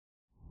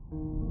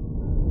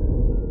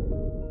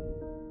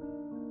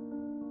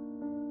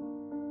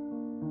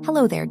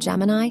Hello there,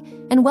 Gemini,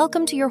 and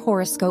welcome to your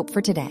horoscope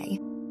for today,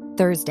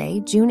 Thursday,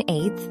 June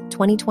 8th,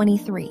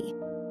 2023.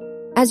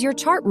 As your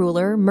chart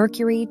ruler,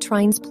 Mercury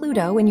trines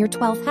Pluto in your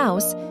 12th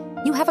house,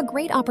 you have a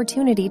great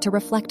opportunity to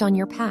reflect on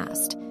your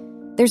past.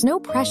 There's no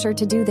pressure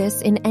to do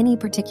this in any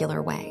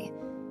particular way.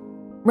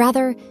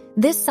 Rather,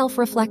 this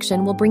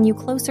self-reflection will bring you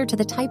closer to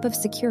the type of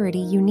security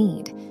you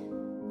need.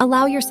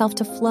 Allow yourself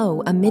to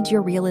flow amid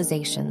your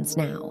realizations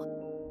now.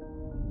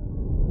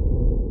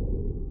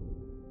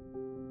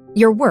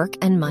 Your work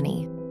and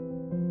money.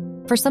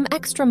 For some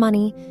extra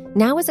money,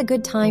 now is a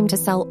good time to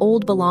sell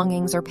old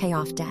belongings or pay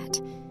off debt.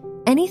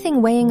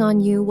 Anything weighing on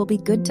you will be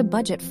good to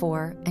budget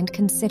for and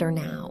consider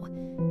now.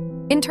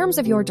 In terms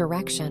of your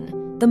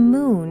direction, the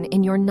moon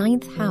in your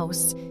 9th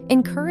house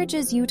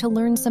encourages you to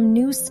learn some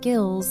new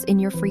skills in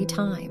your free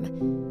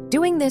time.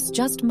 Doing this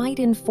just might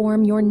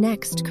inform your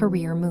next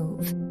career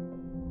move.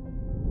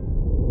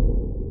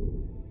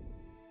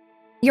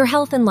 Your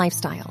health and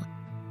lifestyle.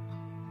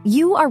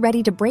 You are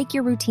ready to break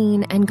your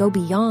routine and go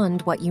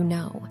beyond what you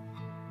know.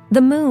 The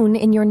moon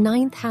in your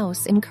 9th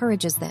house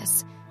encourages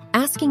this,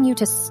 asking you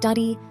to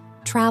study,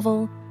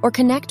 travel, or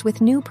connect with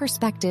new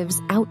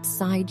perspectives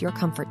outside your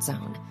comfort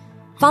zone.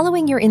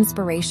 Following your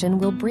inspiration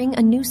will bring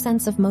a new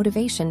sense of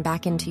motivation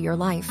back into your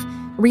life,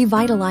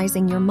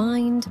 revitalizing your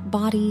mind,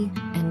 body,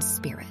 and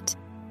spirit.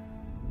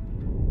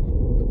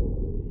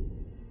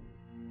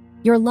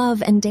 Your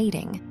love and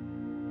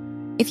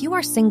dating. If you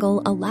are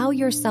single, allow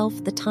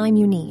yourself the time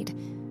you need.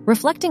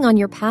 Reflecting on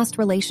your past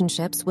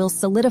relationships will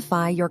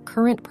solidify your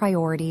current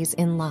priorities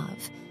in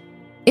love.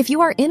 If you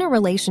are in a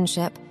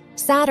relationship,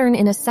 Saturn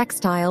in a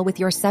sextile with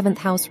your 7th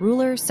house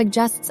ruler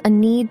suggests a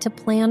need to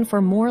plan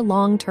for more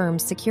long-term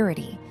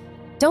security.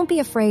 Don't be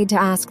afraid to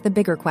ask the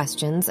bigger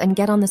questions and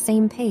get on the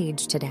same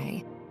page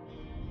today.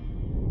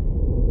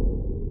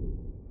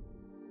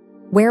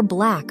 Wear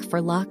black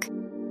for luck.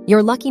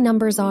 Your lucky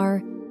numbers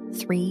are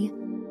 3,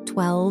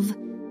 12,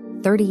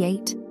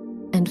 38,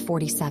 and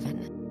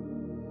 47.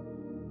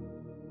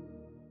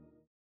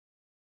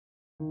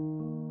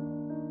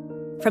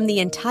 From the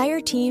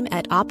entire team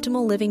at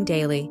Optimal Living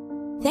Daily,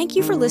 thank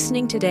you for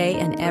listening today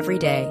and every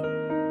day.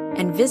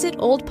 And visit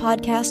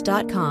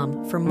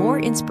oldpodcast.com for more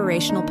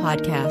inspirational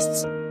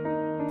podcasts.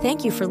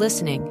 Thank you for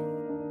listening.